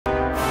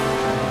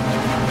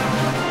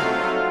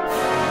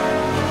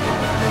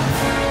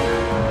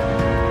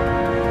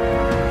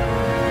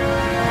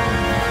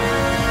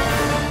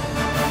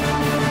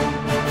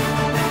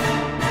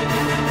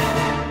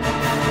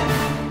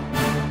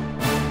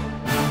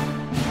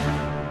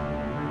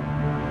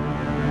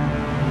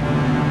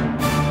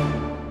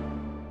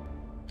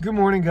Good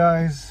morning,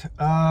 guys.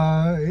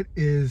 It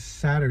is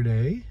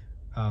Saturday,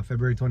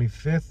 February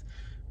 25th,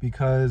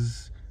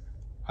 because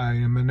I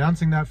am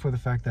announcing that for the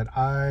fact that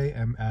I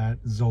am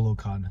at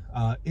Zolocon.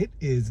 It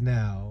is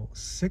now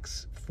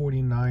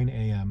 6:49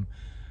 a.m.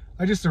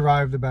 I just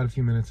arrived about a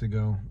few minutes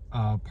ago,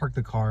 parked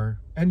the car,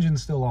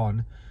 engine's still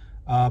on,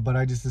 but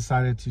I just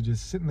decided to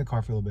just sit in the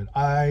car for a little bit.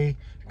 I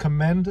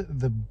commend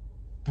the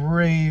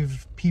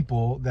brave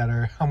people that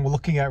I'm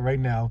looking at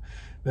right now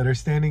that are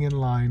standing in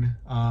line.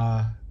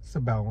 It's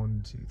about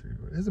 1, 2, 3,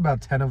 4. There's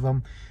about 10 of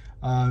them.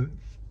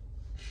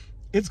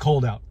 It's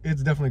cold out.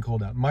 It's definitely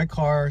cold out. My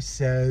car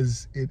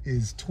says it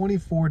is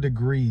 24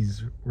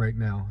 degrees right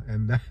now,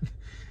 and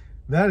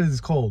that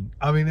is cold.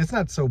 I mean, it's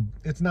not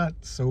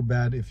so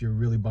bad if you're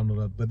really bundled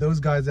up, but those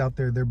guys out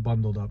there, they're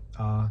bundled up.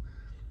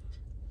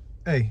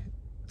 Hey,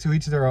 to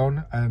each their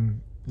own,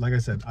 and like I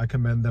said, I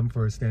commend them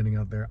for standing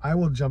out there. I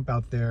will jump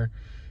out there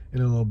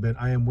in a little bit.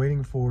 I am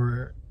waiting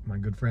for my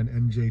good friend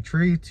NJ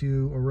Tree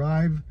to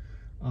arrive.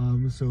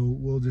 So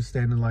we'll just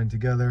stand in line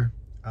together.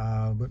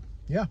 But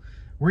yeah,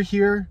 we're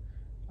here.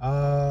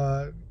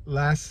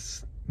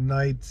 Last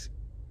night,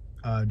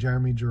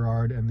 Jeremy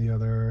Gerard and the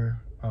other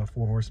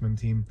Four Horsemen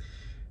team,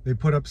 they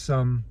put up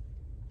some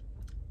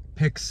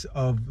pics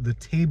of the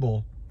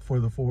table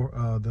for the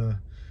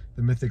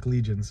Mythic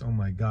Legions. Oh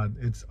my God,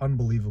 it's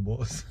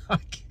unbelievable. It's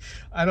like,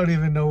 I don't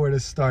even know where to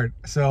start.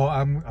 So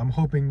I'm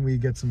hoping we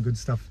get some good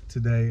stuff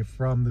today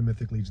from the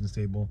Mythic Legions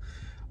table.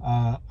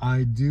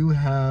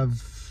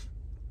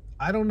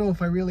 I don't know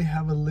if I really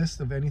have a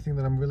list of anything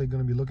that I'm really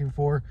going to be looking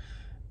for.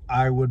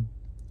 I would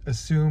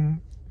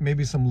assume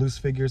maybe some loose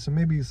figures, so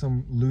maybe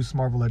some loose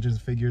Marvel Legends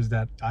figures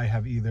that I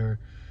have either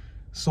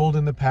sold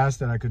in the past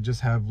that I could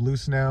just have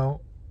loose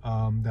now,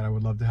 that I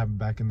would love to have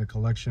back in the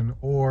collection,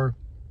 or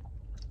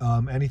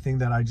anything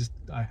that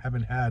I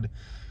haven't had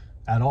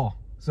at all.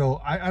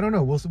 So I don't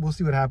know. We'll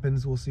see what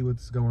happens. We'll see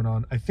what's going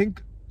on. I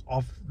think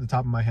off the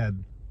top of my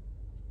head,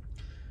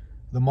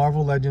 the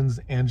Marvel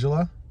Legends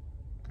Angela,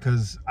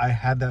 because I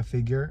had that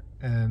figure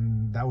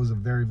and that was a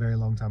very, very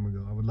long time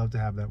ago. I would love to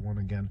have that one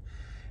again.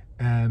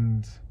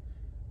 And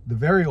the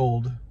very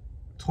old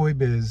Toy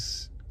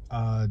Biz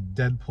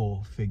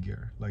Deadpool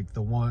figure, like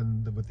the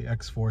one with the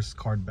X-Force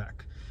card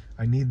back.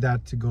 I need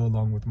that to go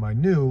along with my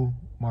new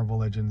Marvel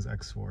Legends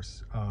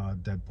X-Force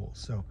Deadpool.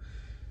 So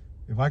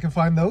if I can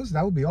find those,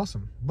 that would be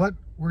awesome. But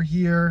we're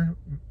here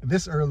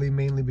this early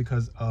mainly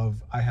because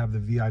I have the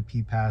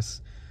VIP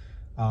pass.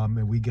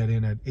 And we get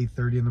in at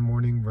 8:30 in the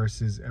morning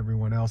versus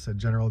everyone else at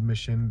general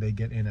admission. They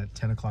get in at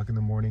 10 o'clock in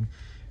the morning.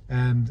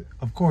 And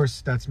of course,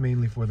 that's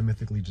mainly for the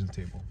Mythic Legions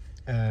table.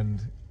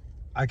 And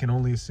I can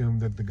only assume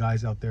that the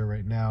guys out there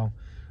right now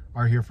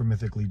are here for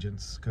Mythic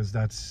Legions, because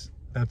that's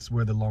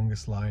where the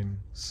longest line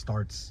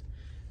starts.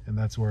 And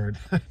that's where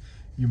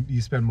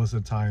you spend most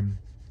of the time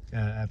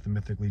at the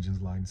Mythic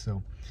Legions line.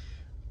 So,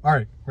 all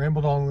right,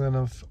 rambled on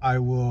enough. I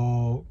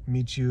will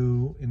meet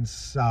you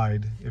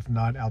inside, if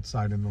not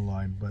outside in the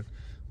line, but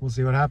we'll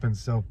see what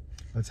happens. So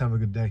let's have a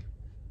good day.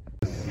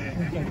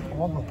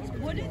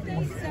 What did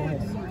they say?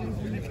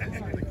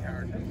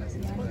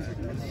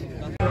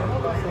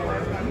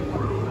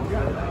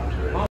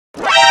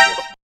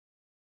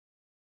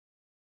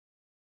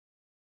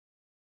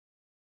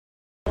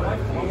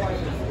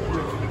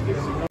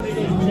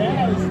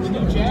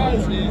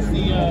 Jazz is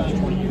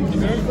the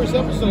very first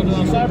episode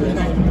on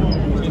Cybertron.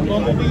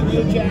 Bumblebee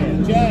did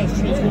Jazz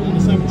transformed into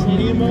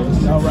Cybertronian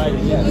modes. Oh, right,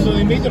 yeah. So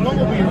they made the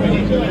Bumblebee already.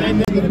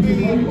 And they're going to be,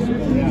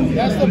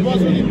 that's the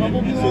Buzzworthy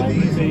Bumblebee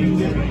line.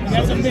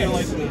 That's a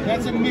mix.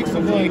 That's a mix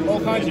of like all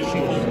kinds of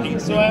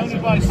shit. So I only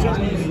buy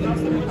certain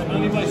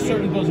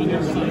Buzzworthy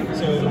lines.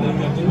 So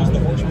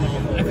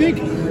I think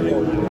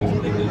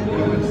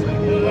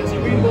that's a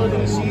Reload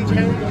and a Siege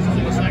Hound. That's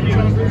a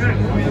Cybertron version.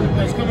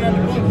 That's coming out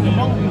of the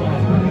Bumblebee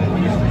line.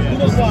 Who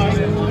knows why?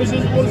 Because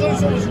there's only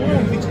so much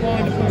room each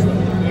line to put them.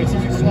 It's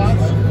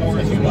slots or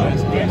a few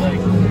lines. You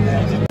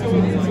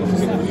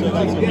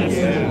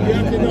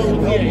have to know.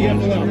 Yeah, you have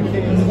to know.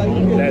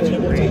 That's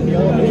great.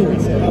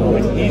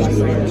 He's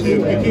great too.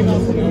 It came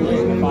out from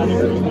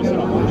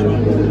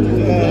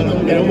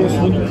it almost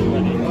looked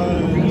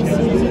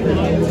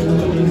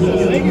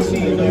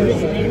Legacy.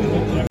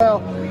 Well,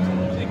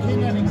 it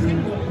came out in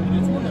Kindle, and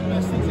it's one of the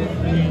best things ever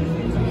made.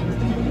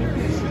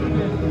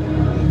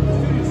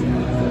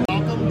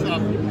 Welcome to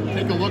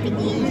take a look at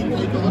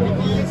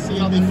these, see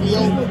how they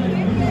feel.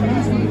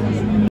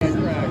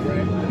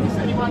 He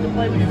said he wanted to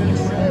play with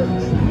this.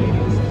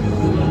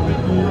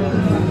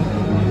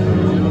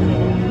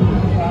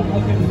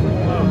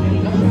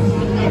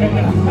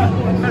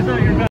 I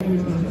thought you were back.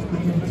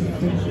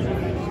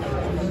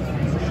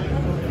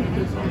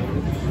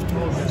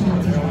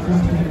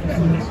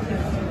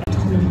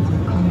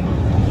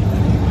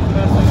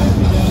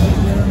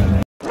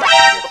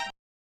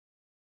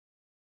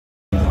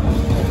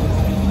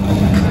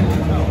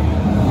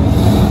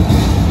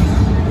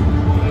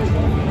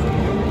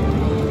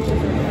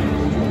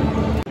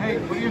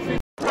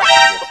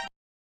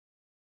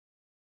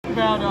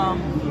 About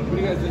what do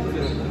you guys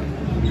into?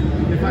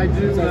 If I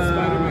do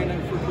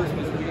Spider-Man for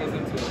Christmas, what do you guys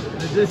into?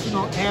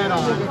 additional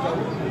add-on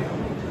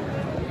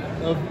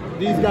of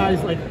these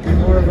guys, like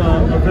more of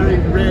a very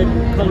red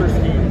color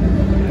scheme.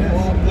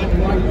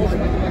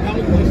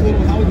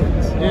 Little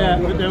helmets. Yeah,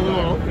 with their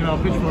little,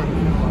 pitchfork.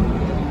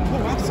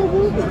 Oh,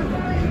 absolutely.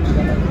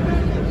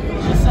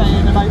 Just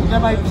saying,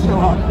 that might show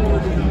up.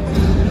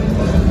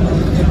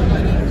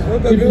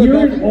 If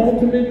you're an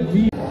ultimate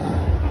V.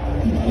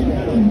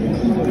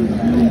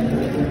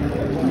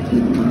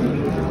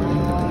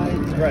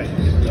 Right.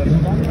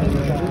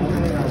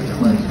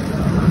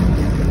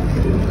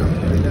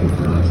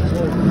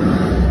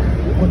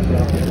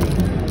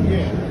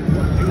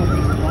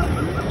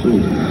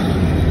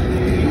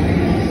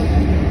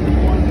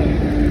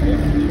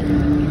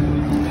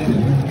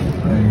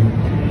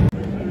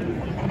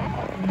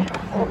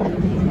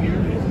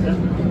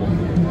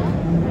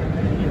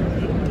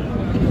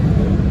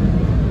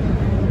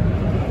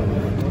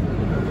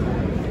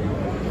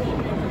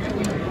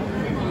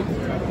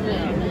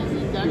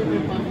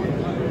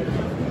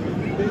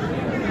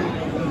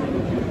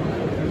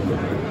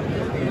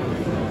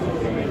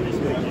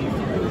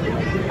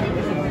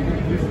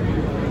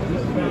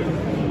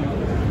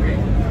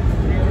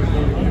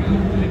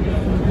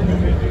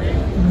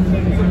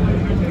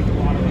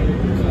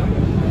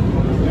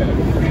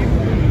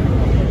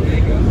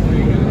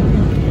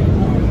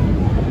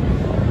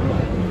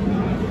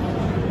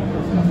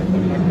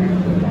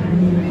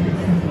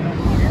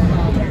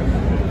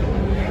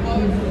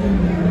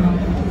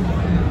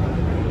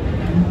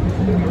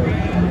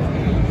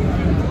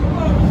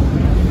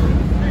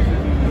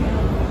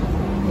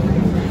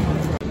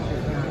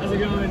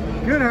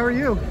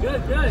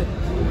 Good, good.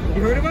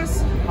 You heard of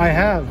us? I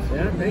have.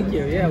 Yeah, thank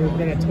you. Yeah, we've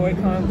been at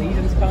TOYCon,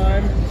 Legion's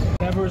Con.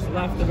 Whatever's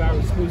left of our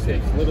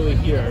exclusives, literally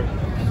here.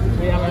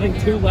 We have, I think,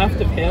 2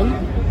 left of him.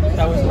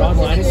 That was an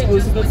online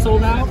exclusive that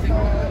sold out.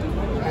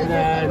 And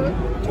then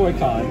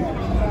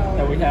TOYCon,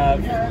 that we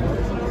have a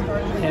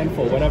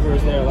handful, whatever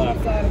is there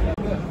left. Oh,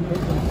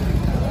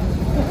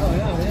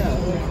 yeah.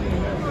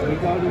 So we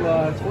go to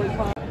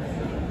TOYCon.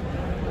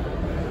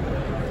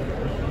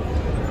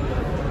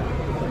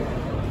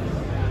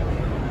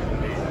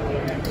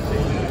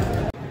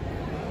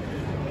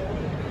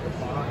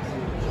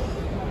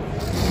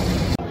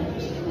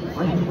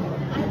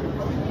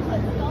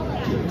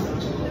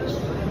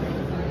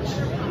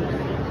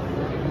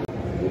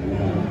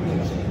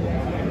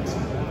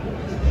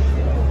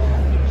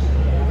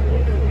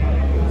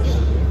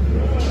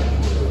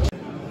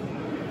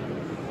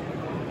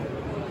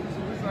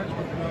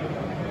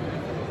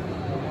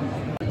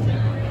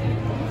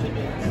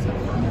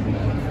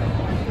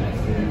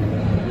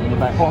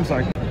 Oh, I'm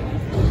sorry.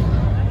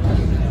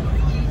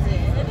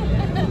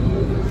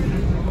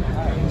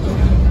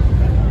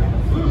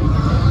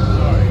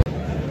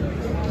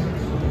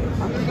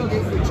 I'm gonna go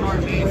get some charm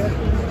base.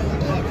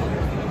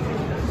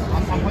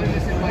 I'm putting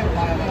this in my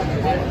pile.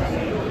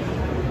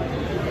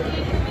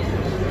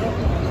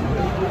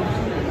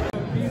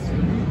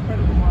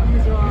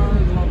 These are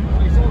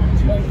I sold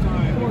 2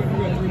 times.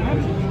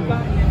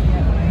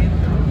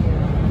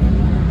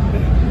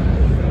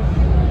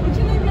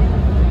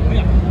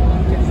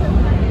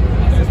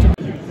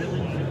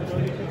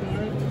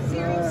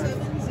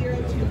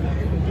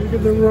 Look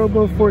at the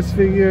Robo Force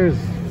figures.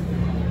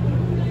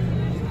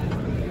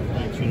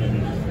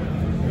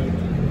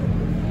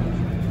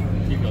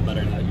 You feel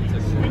better now. You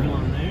just swing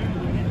on there.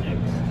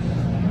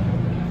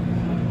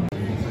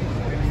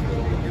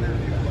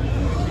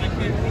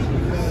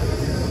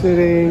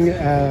 Sitting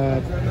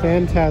at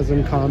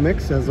Phantasm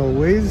Comics as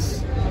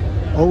always.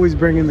 Always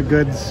bringing the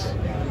goods.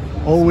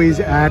 Always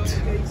at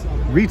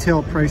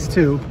retail price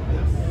too.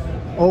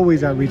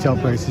 Always at retail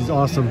price. He's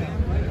awesome.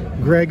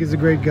 Greg is a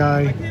great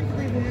guy.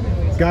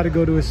 Got to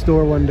go to his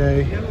store one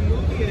day.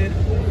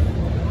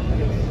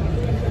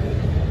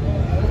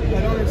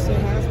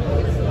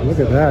 Look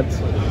at that.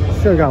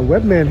 Still got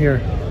Webman here.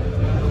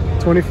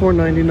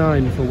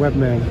 $24.99 for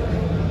Webman.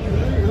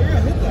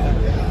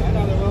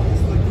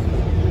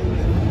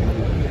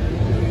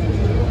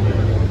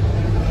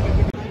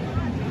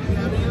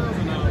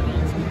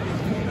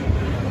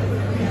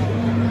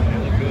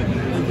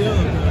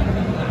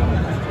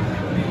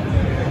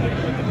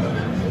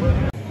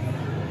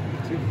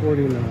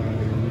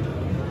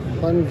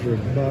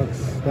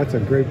 $100. That's a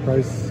great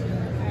price.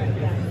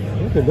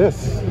 Look at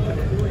this.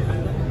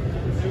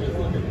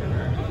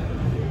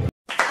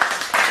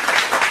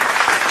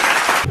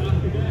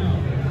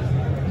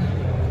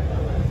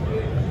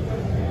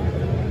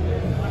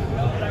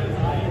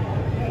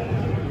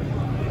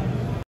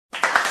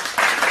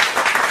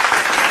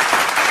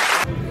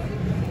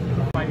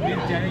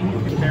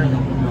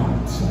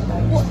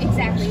 Well,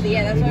 exactly.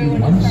 Yeah, that's why we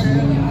want to start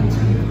early.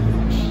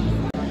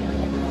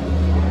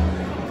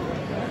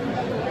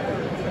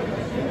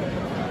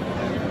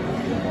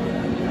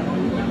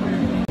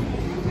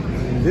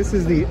 This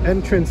is the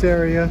entrance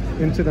area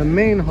into the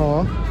main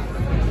hall,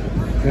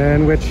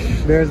 and which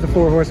there's the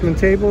 4 Horsemen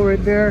table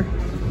right there,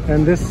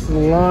 and this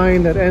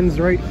line that ends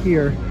right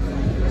here.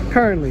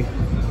 Currently,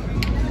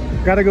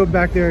 gotta go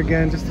back there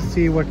again just to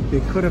see what they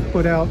could have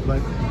put out,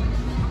 but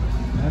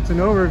that's an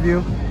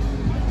overview.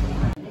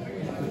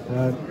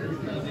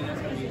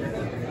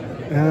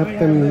 at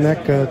the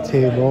NECA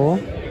table,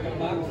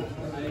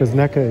 because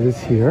NECA is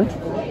here.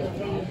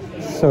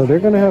 So they're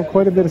going to have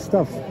quite a bit of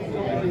stuff.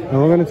 And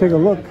we're going to take a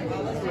look.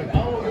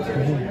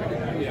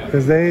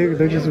 Because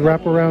they just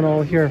wrap around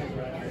all here.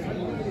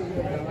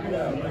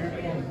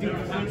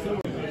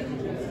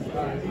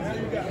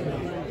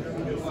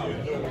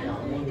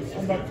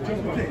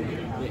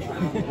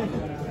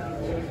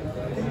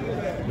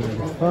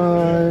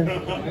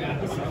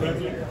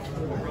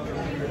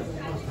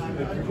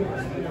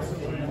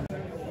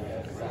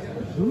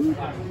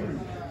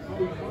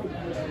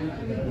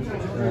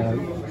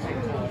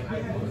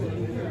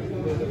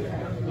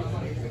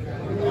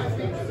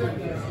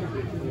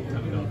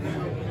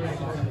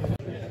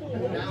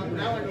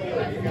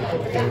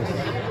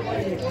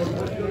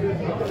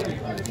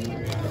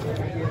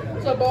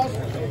 What's up, boss?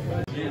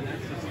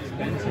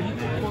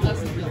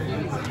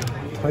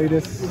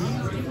 Titus.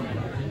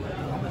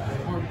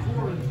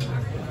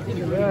 Look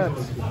at that.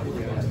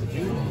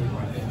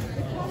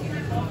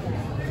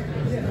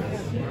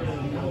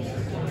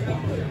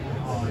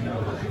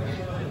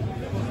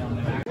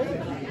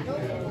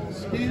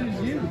 Excuse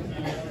you.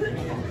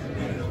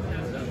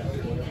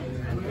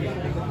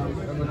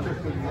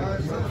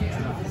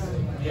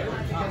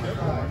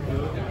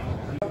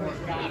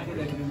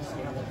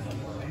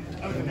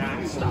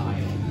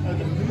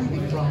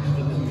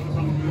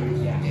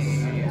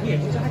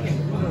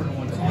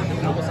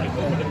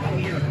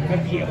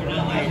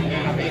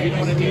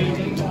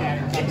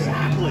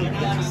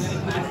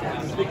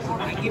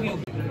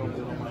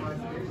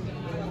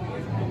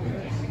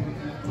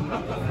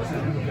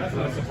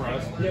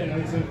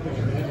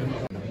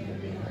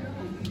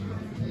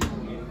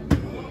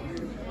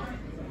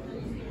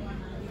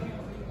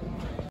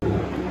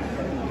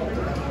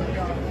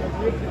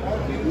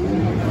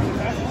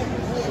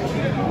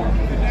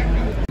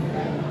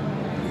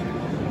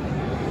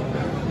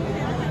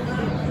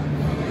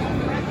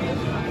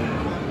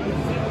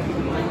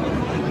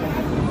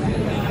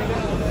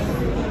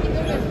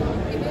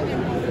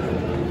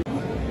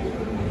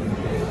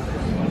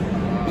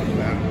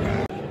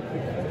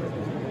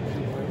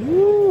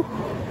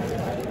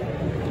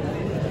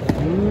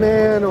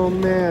 Man, oh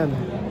man.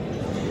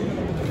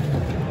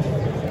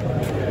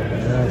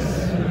 Yes.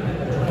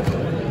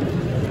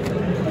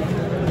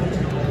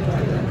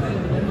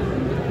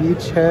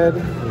 Beachhead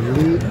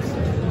Elite.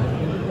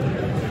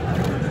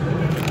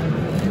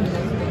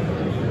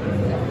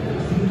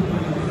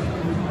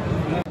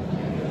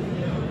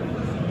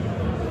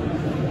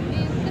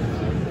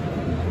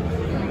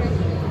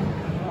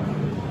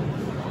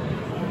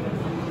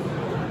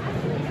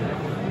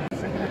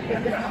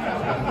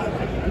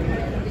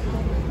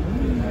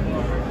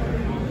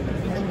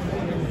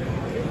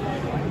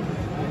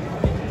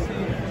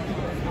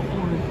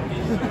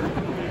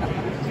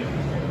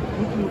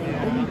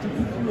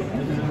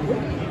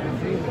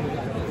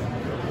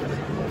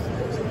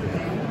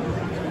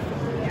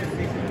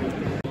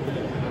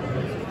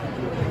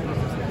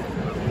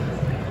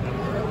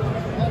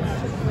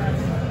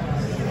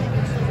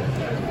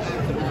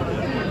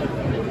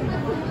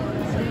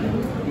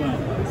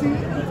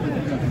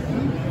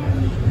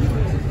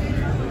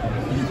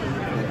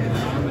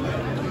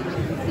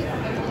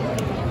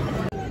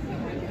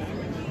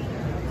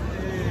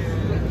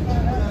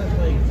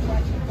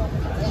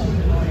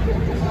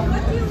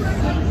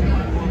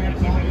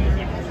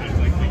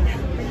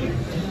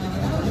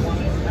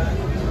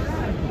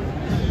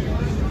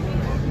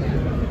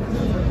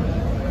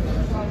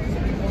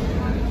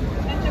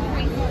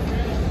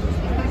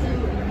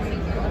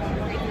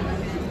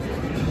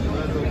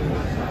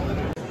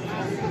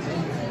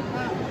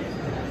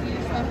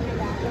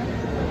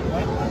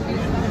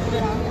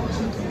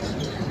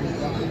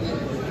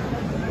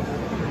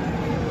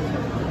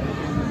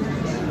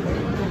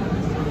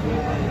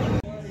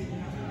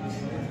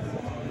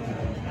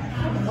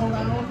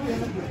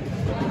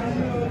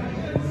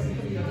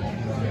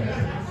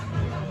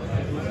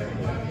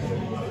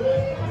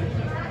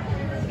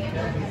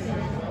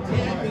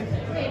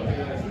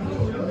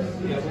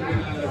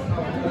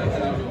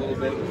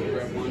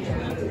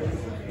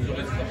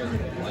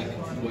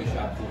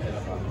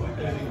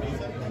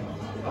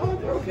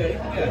 Okay,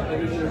 yeah,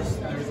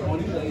 there's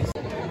one place.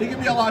 It can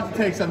be a lot to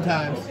take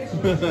sometimes.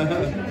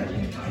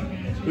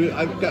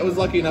 I was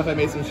lucky enough I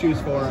made some shoes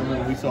for him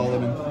and we sold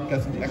them and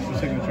got some extra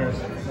signatures.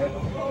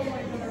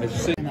 That's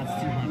just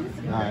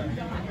Alright.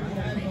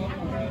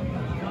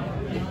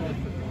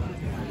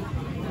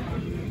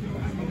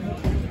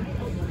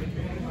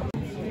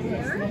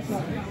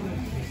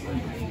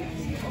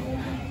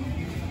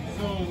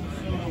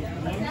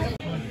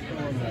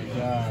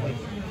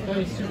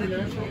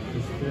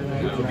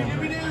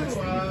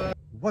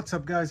 What's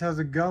up, guys? How's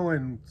it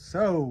going?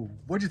 So,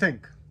 what'd you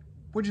think?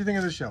 What'd you think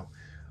of the show?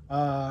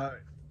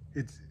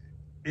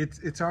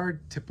 It's our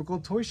typical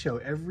toy show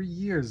every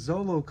year.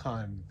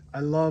 Zolocon. I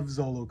love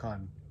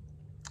Zolocon.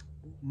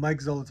 Mike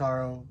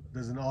Zolotaro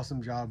does an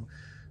awesome job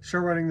show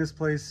running this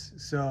place.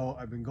 So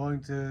I've been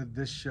going to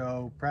this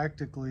show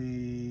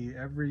practically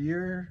every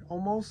year,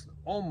 almost.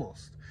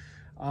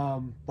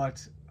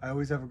 But I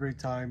always have a great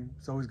time.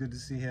 It's always good to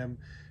see him.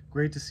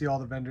 Great to see all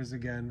the vendors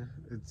again.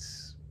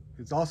 It's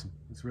awesome.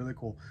 It's really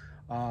cool.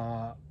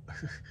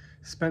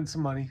 Spent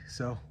some money,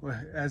 so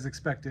as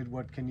expected,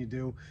 what can you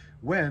do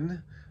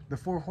when the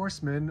Four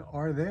Horsemen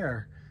are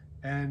there?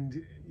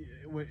 And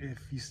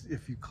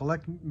if you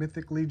collect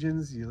Mythic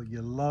Legions,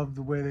 you love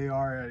the way they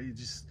are.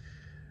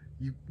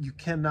 You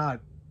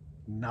cannot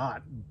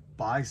not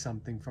buy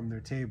something from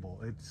their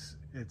table.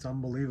 It's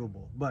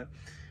unbelievable. But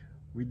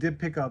we did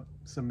pick up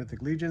some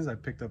Mythic Legions. I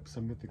picked up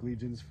some Mythic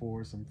Legions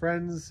for some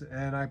friends,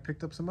 and I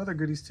picked up some other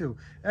goodies too.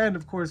 And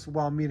of course,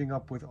 while meeting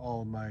up with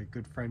all my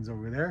good friends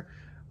over there,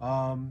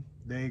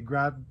 they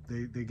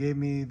gave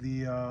me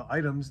the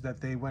items that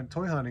they went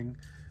toy hunting,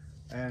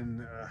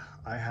 and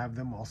I have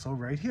them also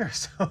right here.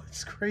 So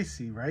it's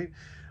crazy, right?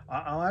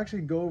 I'll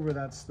actually go over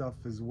that stuff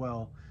as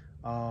well.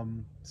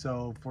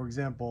 So for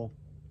example,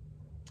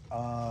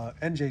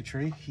 NJ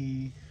Tree,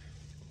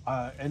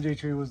 NJ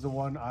Tree was the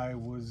one I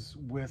was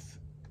with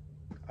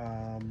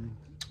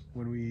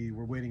when we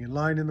were waiting in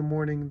line in the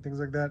morning and things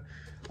like that.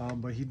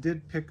 But he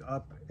did pick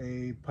up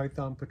a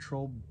Python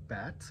Patrol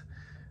bat,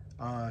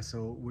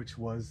 which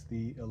was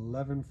the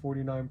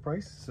 $11.49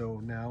 price. So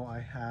now I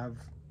have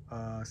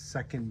a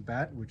second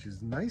bat, which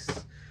is nice.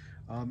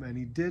 And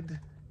he did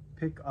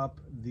pick up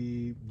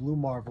the Blue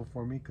Marvel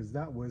for me because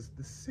that was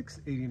the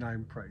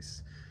 $6.89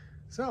 price.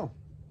 So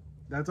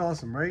that's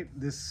awesome, right?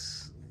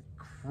 This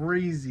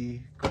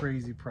crazy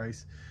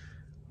price.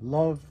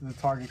 Love the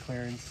Target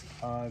clearance.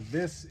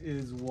 This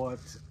is what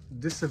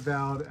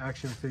Disavowed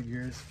Action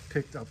Figures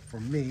picked up for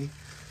me.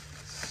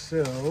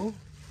 So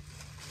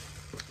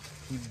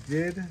he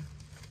did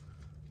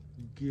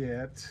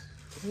get,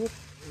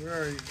 where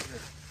are you?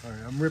 All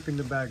right, I'm ripping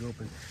the bag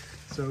open.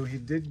 So he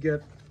did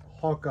get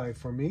Hawkeye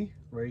for me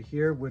right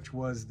here, which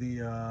was the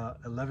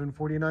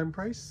 $11.49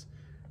 price,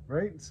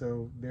 right?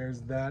 So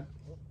there's that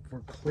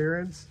for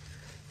clearance.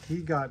 He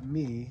got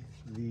me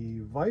the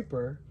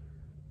Viper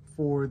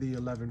for the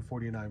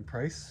 $11.49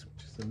 price,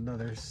 which is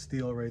another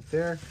steal right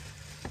there.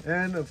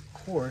 And of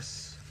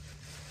course,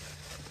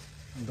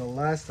 the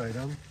last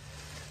item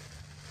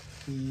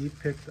he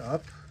picked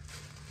up,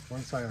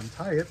 once I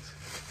untie it,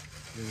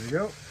 there we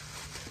go,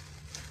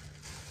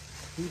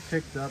 he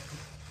picked up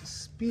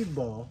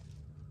Speedball.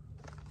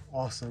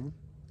 Awesome,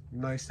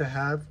 nice to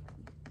have.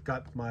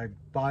 Got my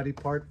body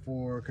part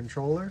for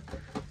controller.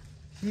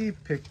 He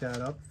picked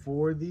that up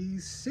for the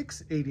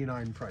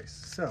 $6.89 price.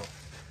 So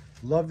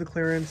love the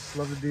clearance,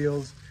 love the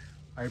deals.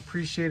 I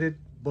appreciate it,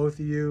 both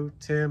of you,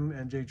 Tim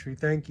and J Tree.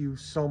 Thank you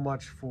so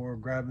much for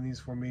grabbing these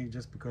for me,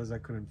 just because I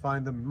couldn't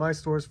find them in my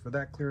stores for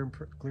that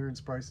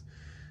clearance price.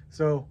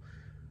 So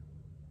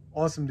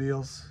awesome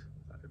deals.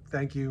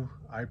 Thank you.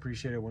 I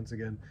appreciate it once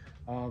again.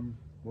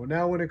 Well,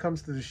 now when it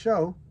comes to the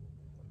show,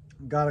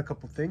 got a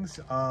couple things.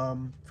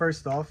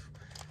 First off,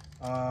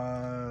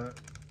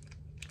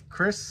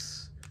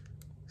 Chris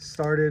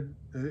started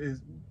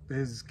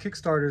his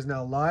Kickstarter is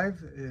now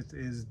live. It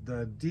is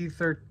the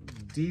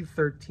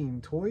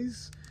D13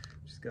 Toys.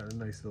 Just got a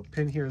nice little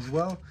pin here as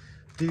well.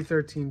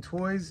 D13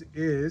 Toys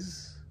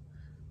is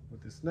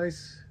with this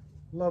nice,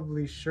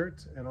 lovely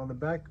shirt, and on the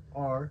back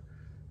are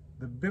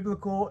the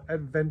Biblical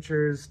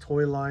Adventures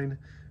toy line.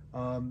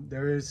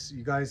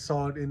 You guys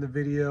saw it in the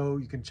video.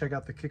 You can check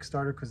out the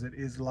Kickstarter because it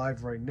is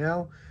live right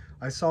now.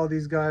 I saw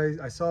these guys,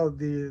 I saw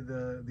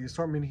the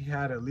assortment he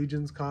had at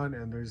Legion's Con,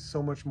 and there's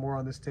so much more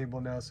on this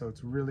table now, so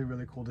it's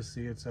really cool to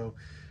see it. So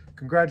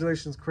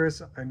congratulations,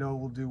 Chris. I know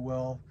we'll do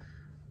well.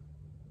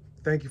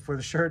 Thank you for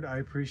the shirt. I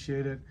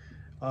appreciate it.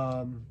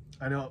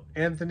 I know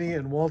Anthony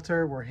and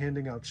Walter were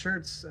handing out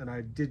shirts, and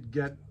I did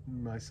get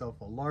myself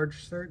a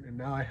large shirt, and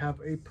now I have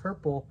a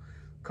purple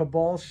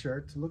Cabal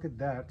shirt. Look at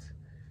that.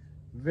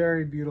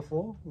 Very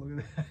beautiful.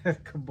 Look at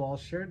that Cabal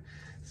shirt.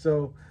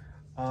 So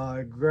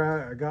I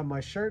got my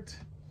shirt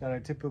that I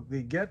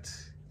typically get.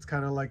 It's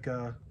kind of like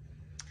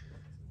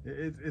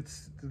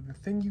it's the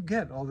thing you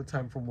get all the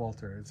time from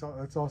Walter. It's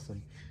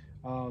awesome.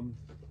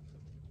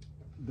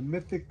 The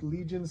Mythic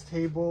Legions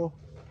table,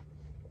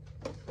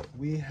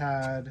 we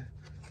had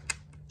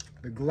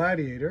the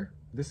Gladiator.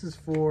 This is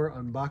for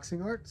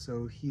unboxing art,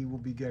 so he will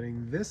be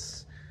getting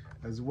this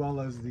as well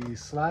as the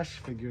Slash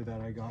figure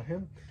that I got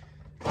him.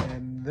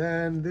 And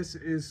then this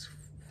is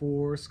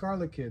for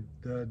Scarlet Kid,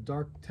 the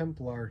Dark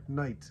Templar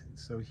Knight.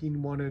 So he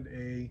wanted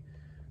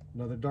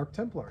another Dark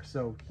Templar,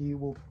 so he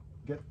will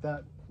get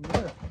that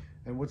there.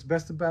 And what's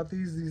best about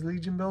these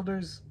Legion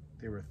builders?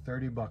 They were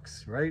 30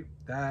 bucks, right?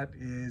 That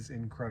is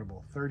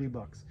incredible, 30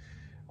 bucks.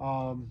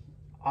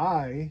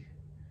 I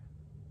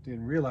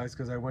didn't realize,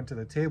 because I went to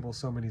the table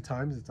so many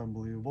times, it's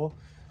unbelievable.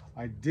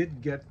 I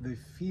did get the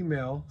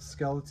female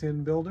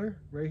skeleton builder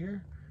right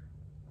here.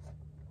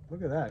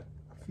 Look at that.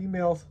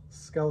 Female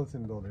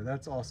skeleton builder.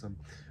 That's awesome.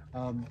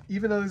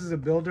 Even though this is a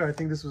builder, I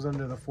think this was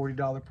under the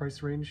 $40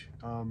 price range.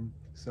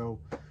 So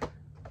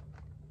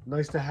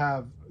nice to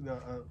have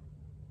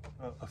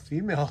a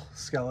female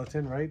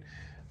skeleton, right?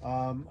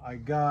 I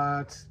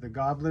got the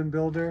Goblin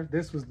builder.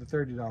 This was the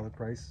 $30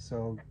 price,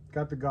 so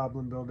got the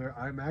Goblin builder.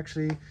 I'm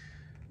actually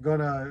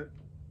gonna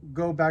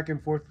go back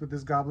and forth with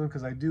this goblin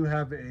because I do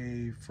have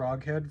a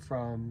frog head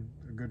from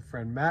a good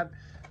friend Matt.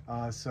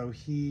 So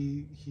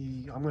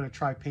I'm gonna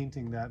try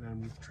painting that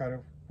and try to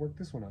work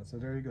this one out. So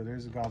there you go.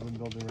 There's a goblin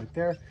builder right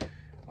there.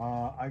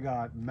 I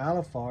got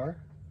Malifar.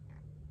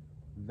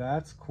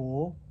 That's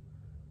cool.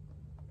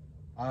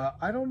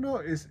 I don't know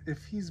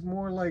if he's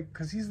more like,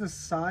 because he's the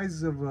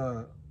size of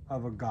a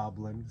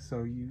goblin,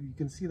 so you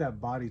can see that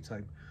body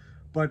type.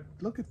 But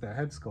look at the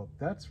head sculpt.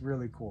 That's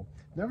really cool.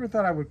 Never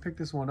thought I would pick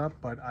this one up,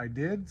 but I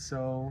did.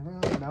 So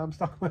now I'm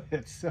stuck with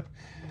it. So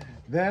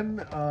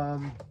then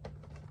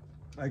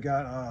I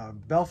got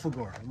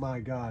Belphegor. My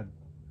God,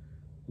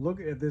 look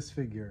at this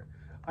figure.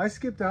 I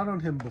skipped out on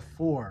him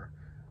before,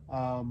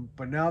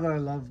 but now that I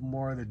love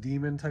more of the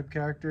demon type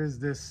characters,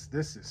 this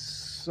is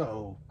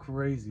so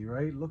crazy,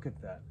 right? Look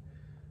at that.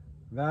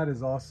 That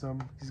is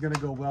awesome. He's gonna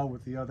go well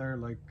with the other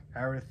like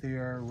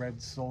Arathir,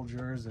 Red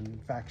Soldiers,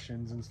 and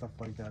factions and stuff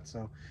like that.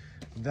 So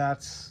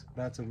that's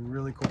a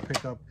really cool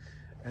pickup.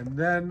 And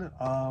then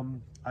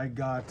I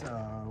got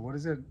what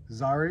is it?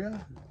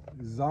 Zarya.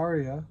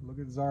 Look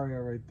at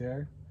Zarya right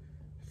there.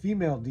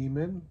 Female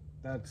demon.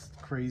 That's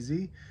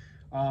crazy.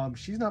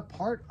 She's not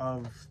part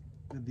of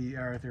the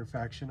Arathir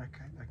faction.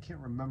 I can't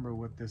remember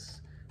what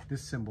this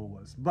symbol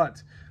was,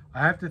 but I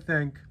have to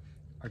thank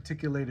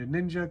Articulated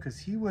Ninja because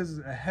he was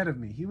ahead of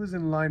me. He was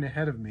in line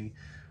ahead of me,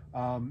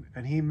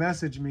 and he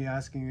messaged me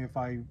asking if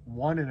I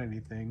wanted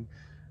anything.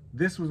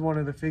 This was one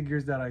of the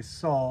figures that I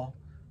saw,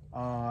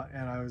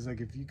 and I was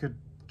like, if you could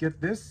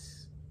get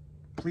this,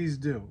 please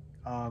do.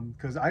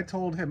 Because I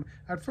told him,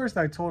 at first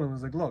I told him, I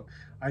was like, look,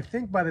 I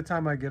think by the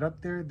time I get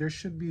up there, there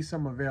should be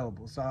some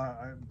available, so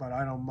but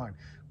I don't mind.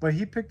 But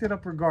he picked it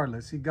up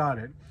regardless. He got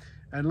it,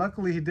 and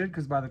luckily he did,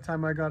 because by the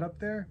time I got up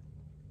there,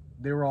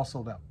 they were all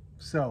sold out.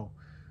 So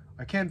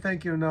I can't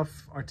thank you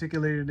enough,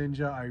 Articulated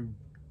Ninja. I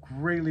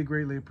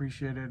greatly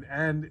appreciate it.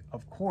 And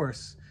of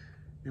course,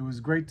 it was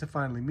great to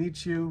finally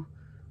meet you.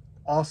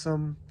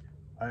 Awesome.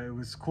 It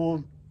was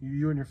cool,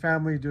 you and your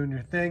family doing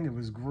your thing. It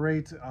was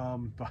great.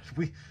 But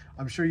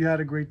I'm sure you had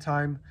a great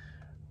time.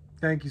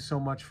 Thank you so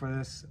much for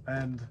this.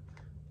 And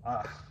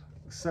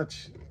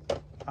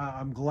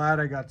I'm glad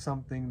I got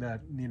something that,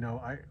 you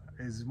know,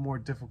 is more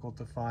difficult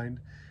to find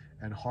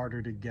and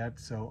harder to get.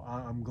 So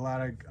I'm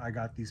glad I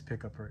got these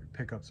pickups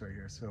right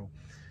here. So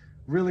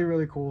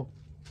really cool.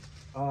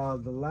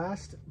 The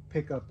last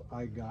pickup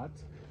I got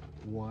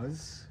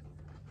was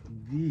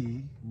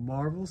the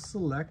Marvel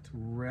Select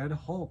Red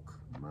Hulk.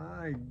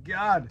 My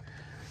God.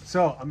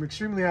 So I'm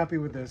extremely happy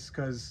with this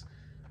because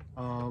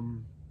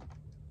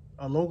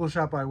a local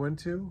shop I went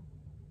to,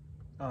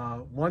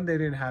 one, they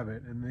didn't have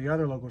it, and the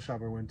other local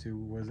shop I went to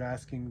was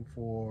asking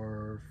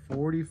for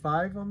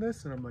 $45 on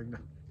this, and I'm like, no,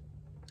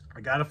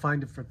 I gotta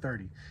find it for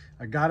 $30.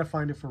 I gotta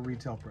find it for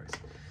retail price.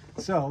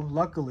 So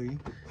luckily,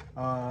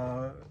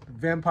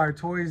 Vampire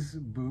Toys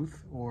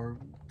booth or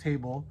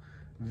table,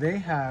 they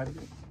had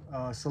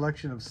a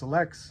selection of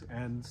selects,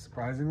 and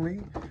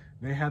surprisingly,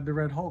 they had the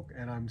Red Hulk,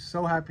 and I'm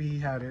so happy he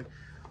had it.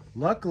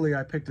 Luckily,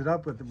 I picked it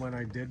up when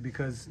I did,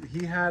 because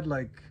he had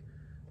like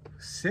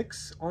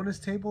 6 on his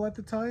table at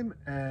the time,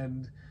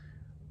 and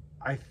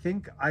I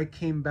think I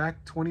came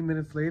back 20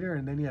 minutes later,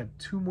 and then he had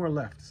 2 more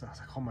left. So I was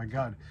like, oh my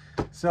God.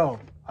 So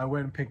I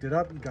went and picked it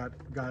up, got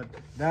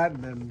that,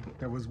 and then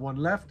there was 1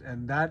 left,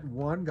 and that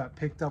one got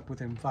picked up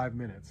within 5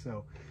 minutes.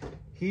 So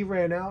he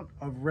ran out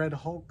of Red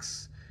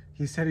Hulks.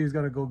 He said he was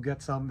gonna go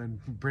get some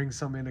and bring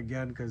some in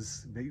again,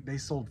 because they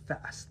sold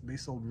fast. They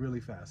sold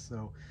really fast.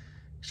 So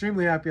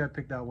extremely happy I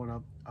picked that one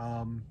up.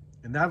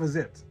 And that was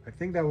it. I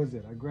think that was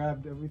it. I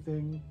grabbed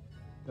everything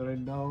that I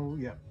know.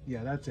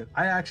 Yeah, that's it.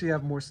 I actually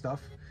have more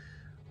stuff,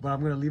 but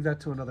I'm gonna leave that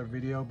to another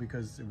video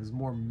because it was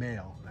more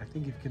mail. I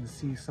think you can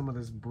see some of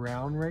this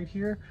brown right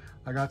here.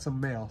 I got some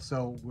mail,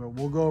 so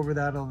we'll go over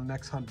that on the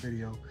next hunt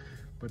video.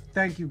 But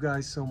thank you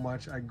guys so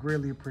much. I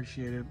greatly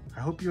appreciate it. I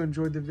hope you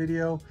enjoyed the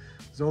video.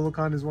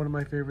 Zolocon is one of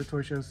my favorite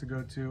toy shows to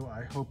go to.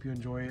 I hope you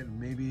enjoy it.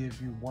 Maybe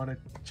if you want to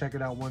check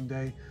it out one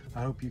day,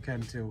 I hope you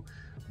can too.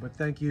 But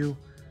thank you.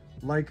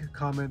 Like,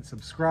 comment,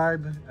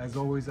 subscribe. As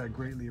always, I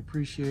greatly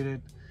appreciate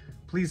it.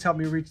 Please help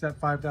me reach that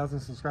 5,000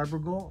 subscriber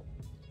goal.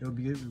 It would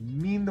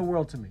mean the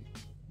world to me.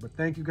 But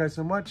thank you guys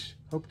so much.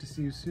 Hope to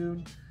see you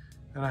soon.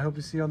 And I hope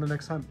to see you on the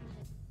next hunt.